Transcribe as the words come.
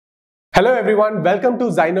Hello everyone, welcome to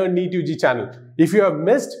ZyNerd NEET UG channel. If you have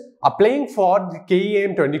missed applying for the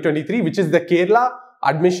KEAM 2023, which is the Kerala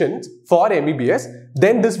admissions for MBBS,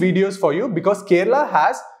 then this video is for you because Kerala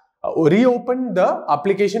has reopened the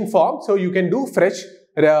application form, so you can do fresh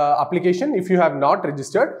application if you have not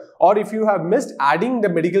registered, or if you have missed adding the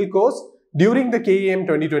medical course during the KEAM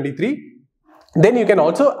 2023, then you can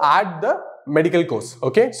also add the medical course.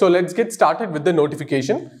 Okay, so let's get started with the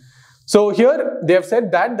notification. So here they have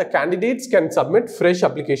said that the candidates can submit fresh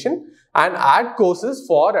application and add courses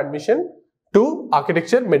for admission to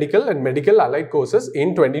architecture, medical and medical allied courses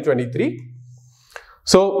in 2023.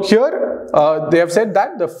 So here they have said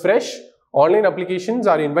that the fresh online applications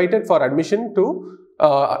are invited for admission to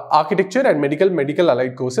architecture and medical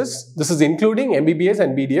allied courses. This is including MBBS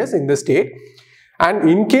and BDS in the state. And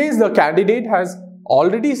in case the candidate has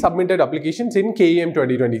already submitted applications in KEAM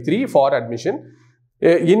 2023 for admission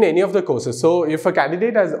in any of the courses. So if a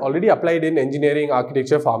candidate has already applied in engineering,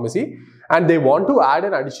 architecture, pharmacy, and they want to add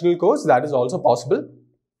an additional course, that is also possible.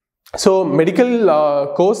 So medical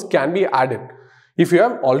course can be added if you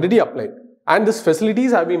have already applied. And these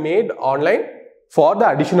facilities have been made online for the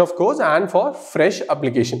addition of course and for fresh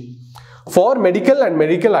application. For medical and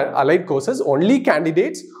medical allied courses, only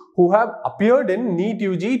candidates who have appeared in NEET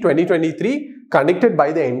UG 2023 conducted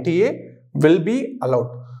by the NTA will be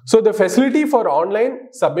allowed. So the facility for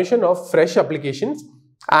online submission of fresh applications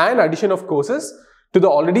and addition of courses to the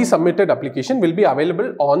already submitted application will be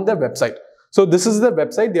available on the website. So this is the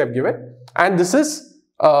website they have given, and this is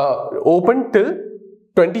open till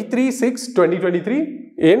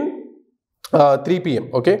 23/6/2023 in 3 p.m.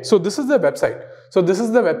 Okay, so this is the website. So this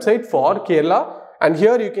is the website for Kerala, and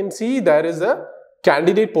here you can see there is a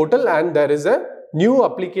candidate portal and there is a new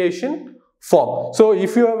application form. So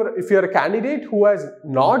if you are a candidate who has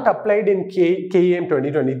not applied in KEAM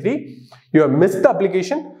 2023, you have missed the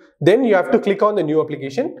application, then you have to click on the new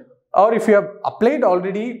application. Or if you have applied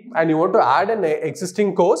already and you want to add an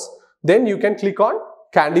existing course, then you can click on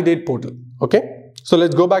candidate portal. Okay, so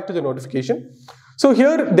let's go back to the notification. So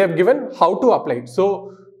here they have given how to apply.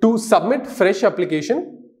 So to submit fresh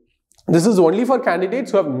application, this is only for candidates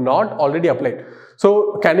who have not already applied.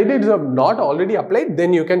 So candidates who have not already applied,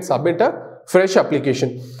 then you can submit a fresh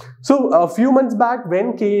application. So a few months back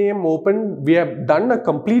when KEAM opened, we have done a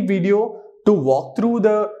complete video to walk through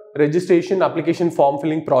the registration application form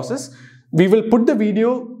filling process. We will put the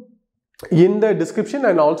video in the description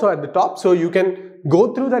and also at the top, so you can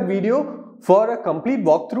go through that video for a complete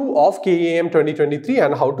walkthrough of KEAM 2023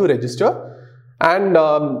 and how to register. And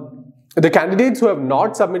the candidates who have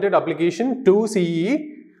not submitted application to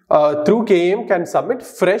CEE through KEAM can submit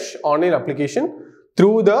fresh online application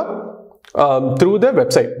through the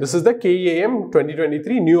website. This is the KEAM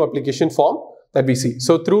 2023 new application form that we see.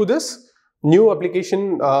 So through this new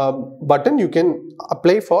application button, you can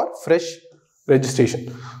apply for fresh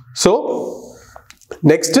registration. So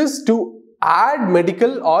next is to add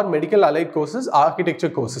medical or medical allied courses, architecture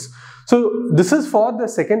courses. So this is for the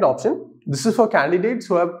second option. This is for candidates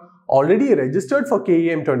who have already registered for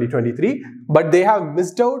KEAM 2023, but they have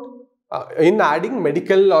missed out in adding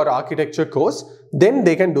medical or architecture course, then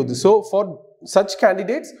they can do this. So for such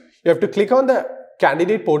candidates, you have to click on the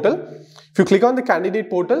candidate portal. If you click on the candidate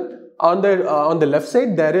portal, on the left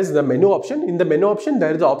side there is the menu option. In the menu option,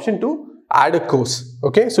 there is the option to add a course.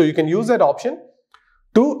 Okay, so you can use that option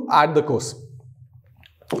to add the course.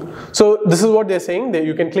 So this is what they are saying, that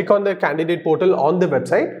you can click on the candidate portal on the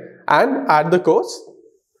website and add the course.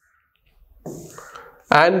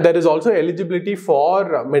 And there is also eligibility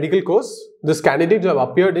for medical course. This candidates who have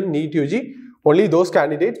appeared in NEET UG, only those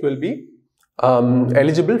candidates will be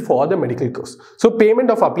eligible for the medical course. So payment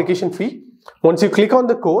of application fee, once you click on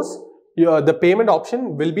the course, the payment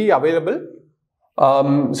option will be available.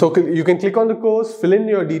 So you can click on the course, fill in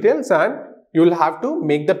your details, and you will have to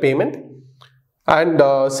make the payment. And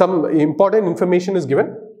some important information is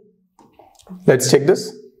given. Let's check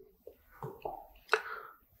this.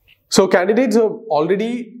 So candidates who have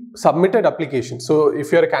already submitted application. So if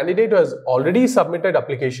you are a candidate who has already submitted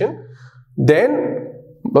application, then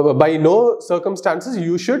by no circumstances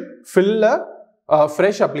you should fill a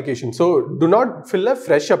fresh application. So do not fill a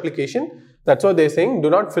fresh application. That's what they're saying. Do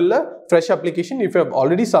not fill a fresh application if you have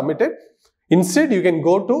already submitted. Instead, you can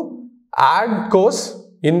go to add course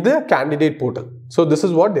in the candidate portal. So this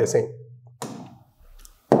is what they're saying.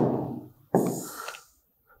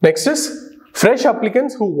 Next is fresh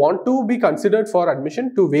applicants who want to be considered for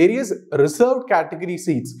admission to various reserved category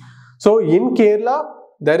seats. So in Kerala,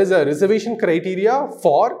 there is a reservation criteria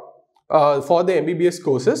for the MBBS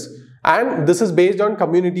courses, and this is based on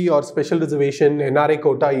community or special reservation, NRA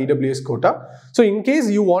quota, EWS quota. So in case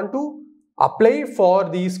you want to apply for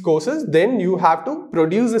these courses, then you have to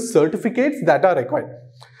produce the certificates that are required.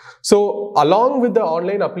 So along with the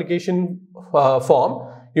online application form,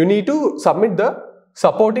 you need to submit the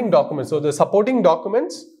supporting documents. So the supporting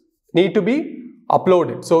documents need to be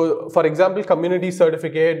uploaded. So for example, community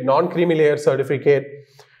certificate, non-creamy layer certificate,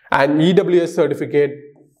 and EWS certificate.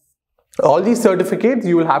 All these certificates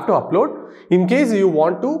you will have to upload in case you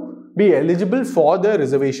want to be eligible for the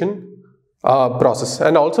reservation process,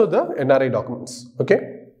 and also the NRI documents. Okay.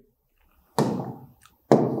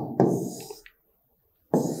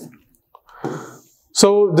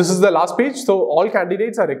 So this is the last page. So all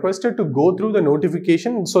candidates are requested to go through the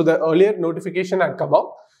notification. So the earlier notification had come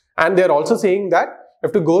out, and they are also saying that you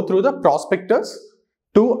have to go through the prospectus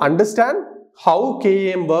to understand how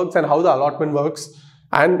KEAM works and how the allotment works,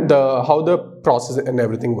 and how the process and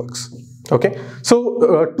everything works. Okay.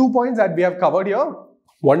 So 2 points that we have covered here.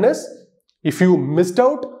 One is, if you missed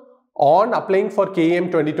out on applying for KEAM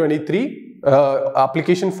 2023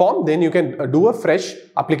 application form, then you can do a fresh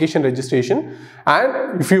application registration.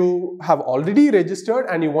 And if you have already registered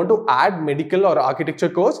and you want to add medical or architecture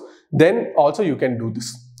course, then also you can do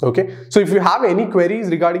this. Okay. So if you have any queries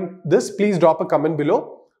regarding this, please drop a comment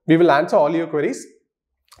below. We will answer all your queries.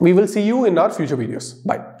 We will see you in our future videos.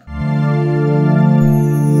 Bye.